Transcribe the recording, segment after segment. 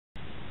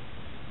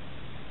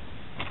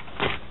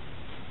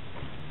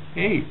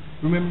Hey,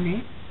 remember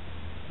me?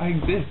 I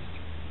exist.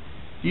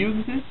 Do you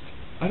exist?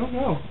 I don't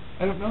know.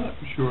 I don't know that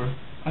for sure.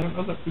 I don't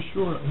know that for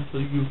sure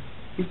until you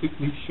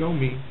physically show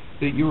me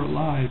that you're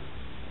alive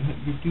and that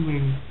you're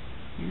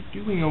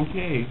doing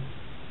okay.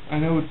 I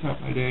know it's not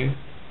my day.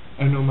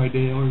 I know my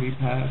day already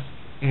passed,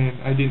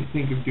 and I didn't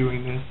think of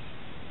doing this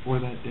for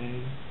that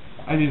day.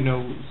 I didn't know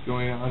what was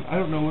going on. I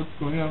don't know what's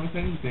going on with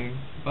anything,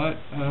 but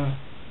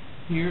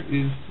here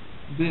is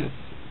this,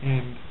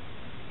 and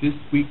this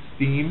week's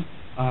theme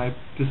I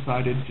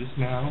decided just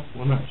now,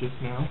 well not just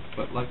now,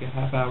 but like a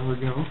half hour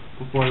ago,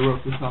 before I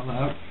wrote this all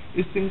out,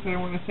 is things that I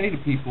want to say to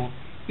people.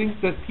 Things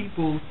that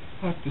people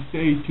have to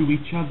say to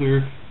each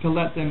other to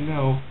let them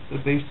know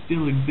that they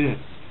still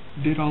exist.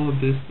 Did all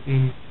of this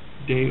in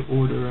day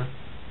order.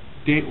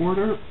 Day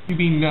order? You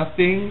mean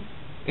nothing,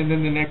 and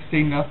then the next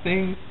day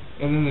nothing,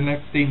 and then the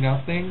next day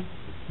nothing?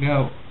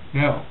 No,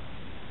 no,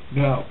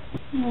 no.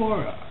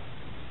 Laura,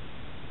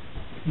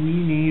 we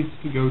need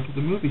to go to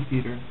the movie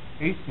theater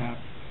ASAP.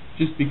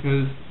 Just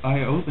because I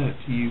owe that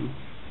to you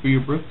for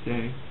your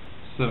birthday,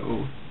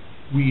 so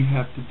we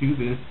have to do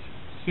this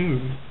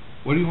soon.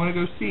 What do you want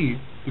to go see?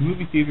 The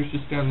movie theater's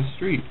just down the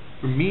street.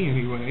 From me,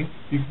 anyway.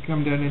 You can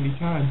come down any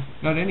time.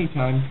 Not any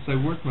time,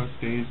 because I work most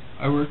days.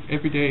 I work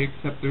every day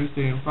except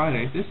Thursday and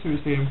Friday. This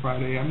Thursday and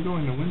Friday, I'm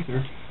going to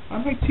Windsor. I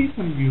might see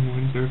some of you in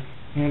Windsor.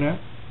 Hannah,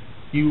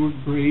 you were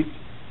great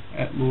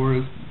at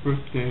Laura's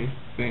birthday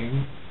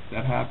thing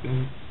that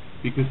happened,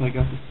 because I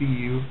got to see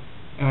you.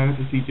 And I got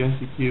to see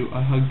Jessie too.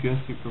 I hugged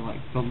Jessie for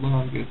like the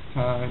longest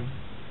time.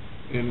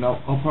 And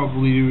I'll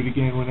probably do it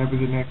again whenever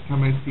the next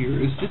time I see her.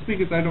 It's just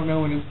because I don't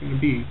know when it's going to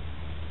be.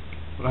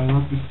 But I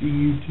love to see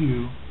you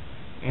too.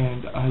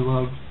 And I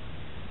love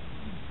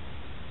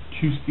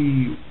to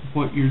see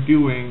what you're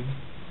doing.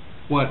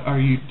 What are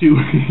you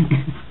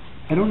doing?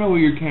 I don't know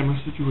what your camera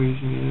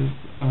situation is,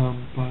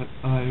 but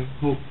I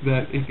hope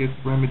that it gets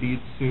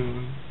remedied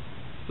soon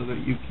so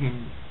that you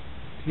can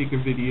take a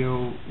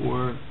video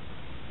or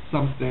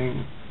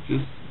something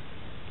just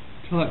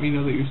to let me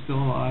know that you're still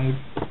alive.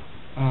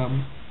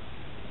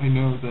 I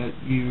know that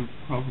you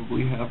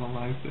probably have a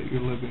life that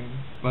you're living,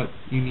 but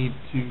you need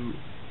to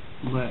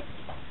let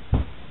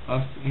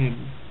us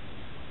in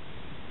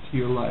to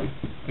your life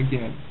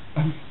again.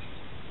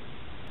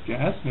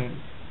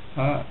 Jasmine,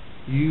 I've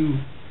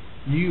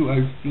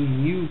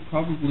seen you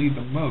probably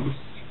the most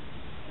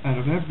out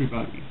of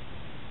everybody,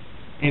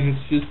 and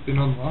it's just been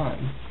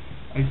online.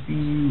 I see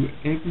you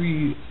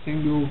every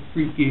single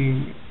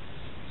freaking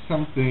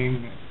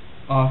something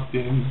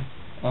often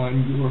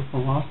on your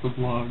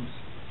Philosophievlogs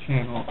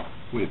channel,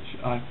 which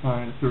I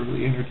find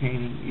thoroughly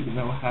entertaining, even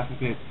though half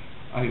of it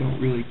I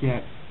don't really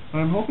get. But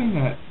I'm hoping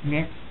that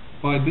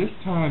by this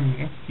time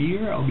next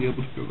year, I'll be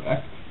able to go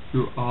back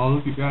through all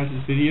of you guys'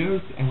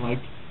 videos and like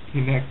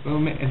connect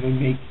them and then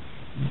make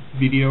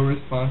video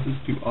responses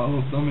to all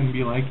of them and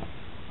be like,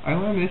 I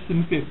learned this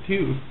in FIP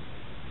too,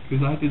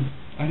 because I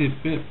did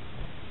FIP.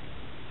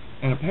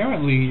 And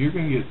apparently you're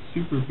going to get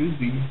super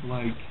busy,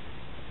 like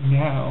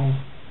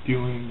now,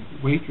 doing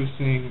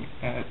waitressing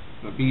at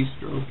the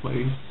bistro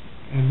place,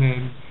 and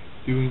then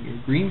doing your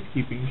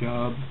greenskeeping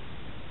job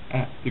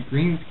at the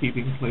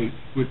greenskeeping place,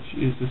 which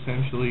is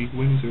essentially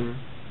Windsor.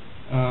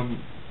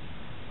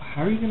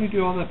 How are you going to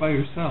do all that by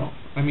yourself?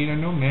 I mean, I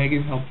know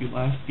Megan helped you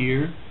last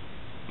year,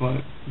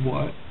 but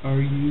what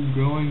are you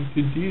going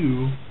to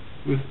do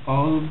with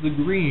all of the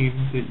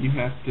green that you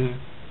have to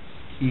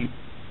keep?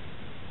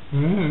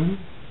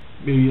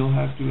 Maybe you'll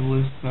have to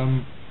enlist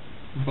some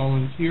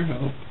volunteer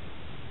help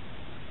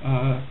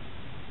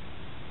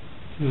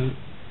to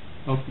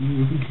help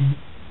you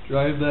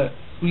drive that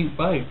sweet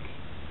bike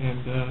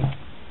and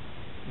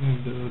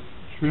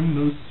trim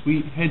those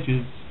sweet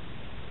hedges.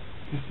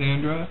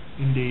 Cassandra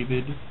and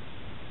David,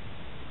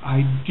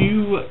 I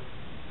do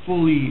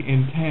fully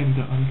intend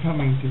on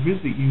coming to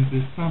visit you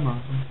this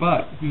summer,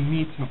 but we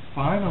need to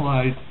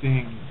finalize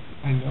things.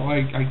 I know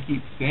I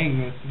keep saying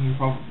this, and you're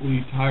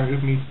probably tired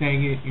of me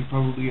saying it, you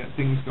probably got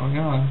things going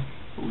on,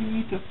 but we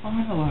need to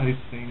finalize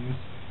things,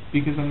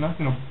 because I'm not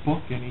going to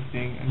book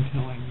anything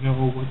until I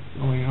know what's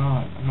going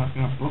on. I'm not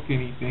going to book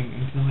anything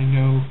until I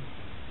know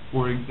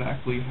for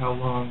exactly how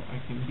long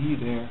I can be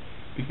there,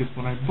 because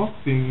when I book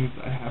things,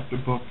 I have to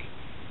book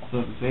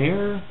the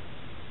there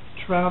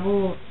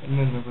travel and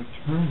then the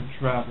return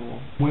travel.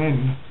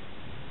 When,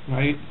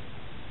 right?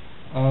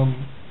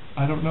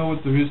 I don't know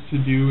what there is to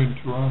do in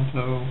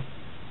Toronto,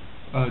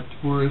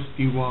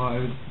 touristy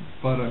wise,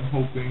 but I'm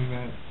hoping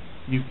that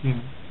you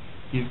can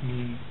give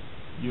me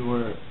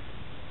your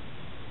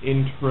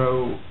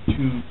intro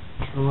to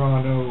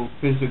Toronto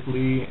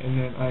physically, and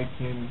then I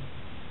can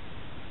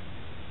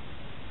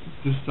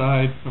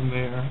decide from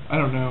there. I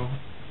don't know.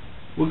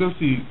 We'll go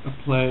see a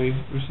play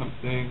or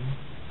something.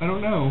 I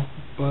don't know,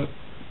 but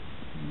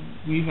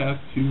we have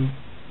to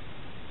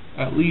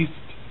at least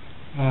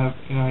have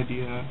an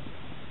idea,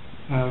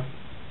 have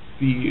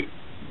the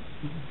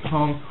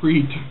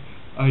concrete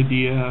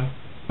idea,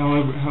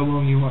 however, how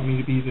long you want me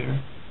to be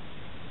there.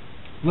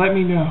 Let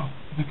me know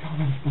in the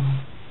comments below.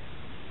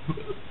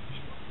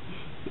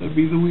 Let would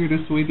be the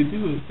weirdest way to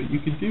do it, but you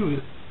can do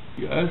it.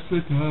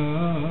 Jessica, I'm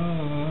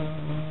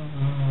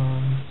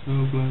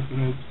so glad that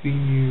I've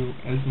seen you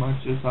as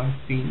much as I've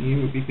seen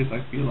you, because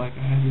I feel like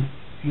I haven't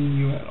seen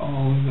you at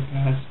all in the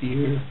past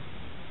year.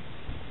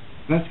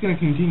 That's going to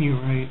continue,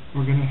 right?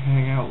 We're going to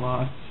hang out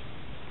lots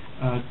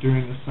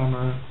during the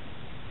summer,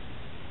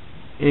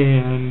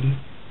 and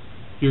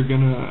we're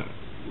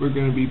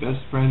gonna be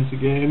best friends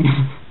again.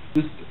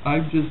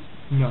 I've just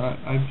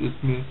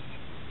missed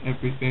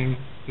everything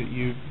that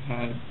you've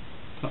had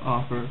to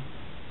offer,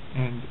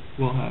 and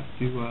we'll have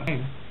to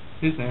hang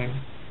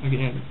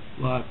again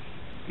lots.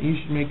 You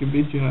should make a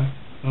video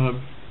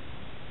of,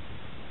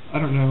 I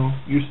don't know,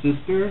 your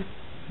sister,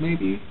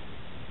 maybe?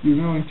 You're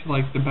going to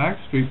like the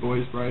Backstreet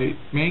Boys, right?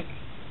 Make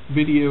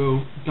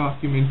video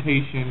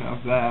documentation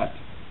of that.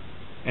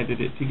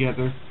 Edit it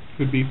together.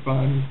 Could be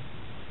fun.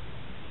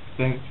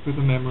 Thanks for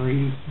the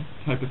memories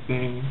type of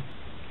thing.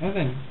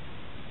 Kevin,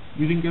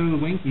 you didn't go to the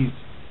Winkies.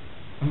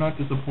 I'm not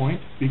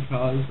disappointed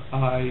because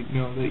I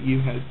know that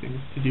you had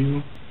things to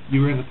do.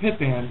 You were in the pit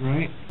band,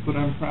 right? But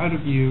I'm proud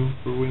of you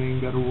for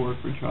winning that award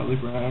for Charlie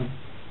Brown.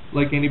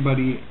 Like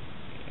anybody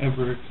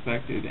ever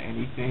expected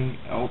anything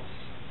else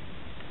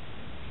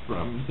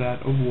from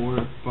that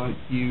award, but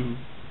you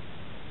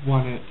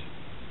won it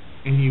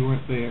and you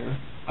weren't there.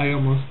 I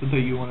almost said that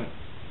you won it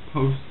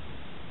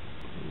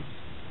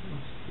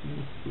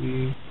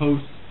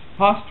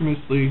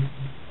posthumously,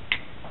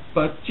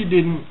 but you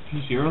didn't,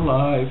 because you're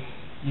alive.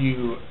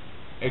 You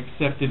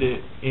accepted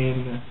it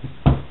in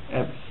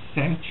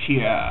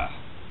absentia.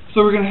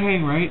 So we're gonna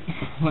hang, right?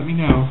 Let me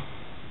know.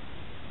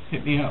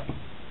 Hit me up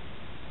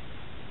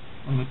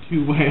on the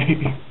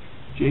two-way.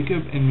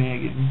 Jacob and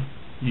Megan,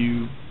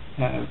 you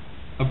have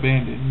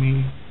abandoned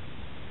me,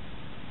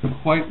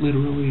 quite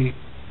literally,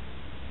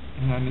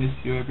 and I miss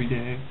you every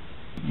day.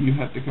 You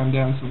have to come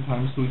down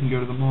sometime so we can go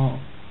to the mall.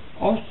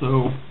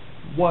 Also,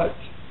 what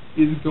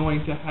is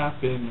going to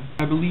happen?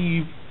 I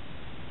believe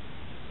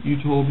you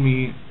told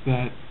me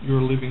that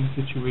your living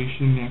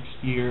situation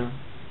next year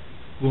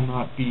will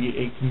not be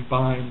a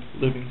combined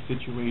living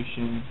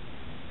situation.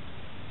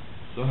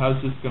 So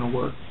how's this gonna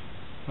work?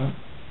 Huh?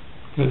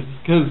 Cause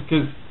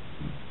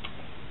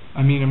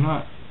I mean,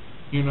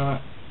 you're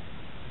not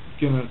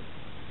gonna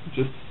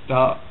just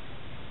stop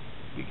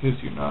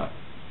because you're not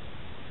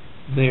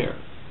there.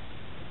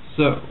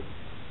 So,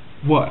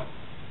 what?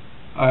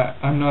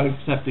 I'm not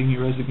accepting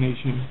your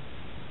resignation,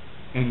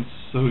 and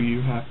so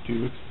you have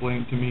to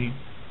explain to me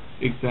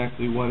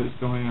exactly what is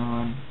going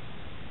on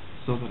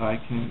so that I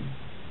can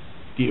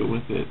deal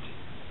with it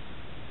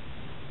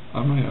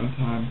on my own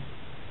time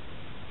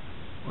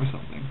or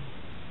something.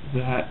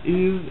 That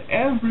is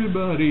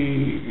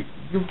everybody.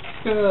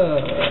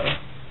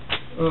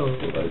 Oh,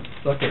 I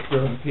suck at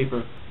throwing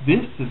paper.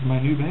 This is my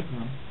new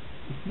bedroom.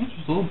 It's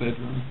Mitch's old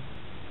bedroom.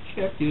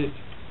 Check it.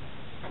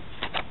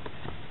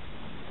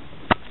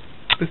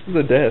 This is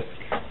a desk.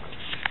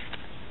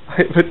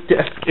 I have a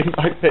desk in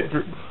my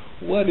bedroom.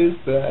 What is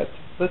that?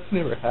 That's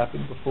never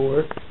happened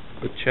before.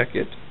 But check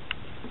it.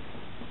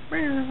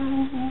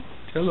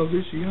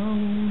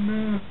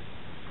 Television.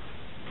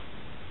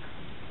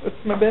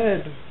 That's my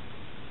bed.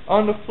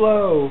 On the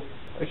flow.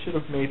 I should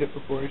have made it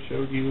before I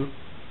showed you.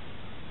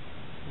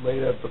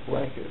 Laid out the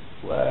blanket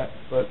flat,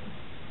 but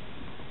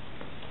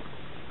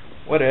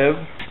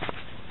whatever.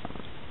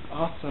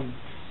 Awesome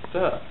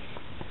stuff.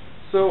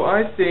 So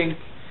I think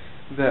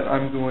that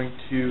I'm going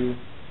to,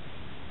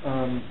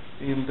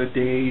 in the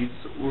days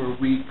or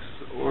weeks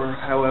or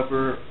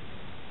however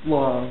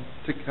long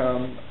to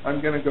come,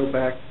 I'm going to go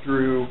back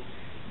through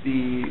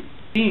the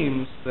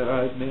themes that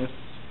I've missed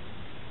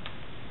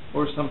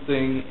or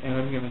something, and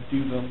I'm going to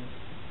do them,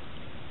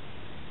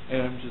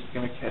 and I'm just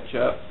going to catch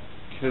up,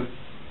 because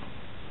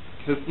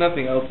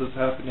nothing else is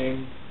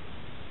happening.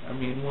 I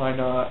mean, why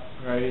not,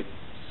 right?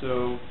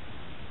 So,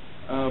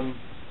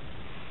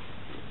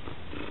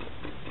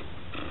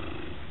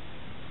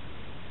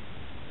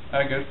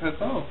 I guess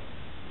that's all.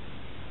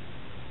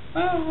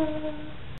 Bye.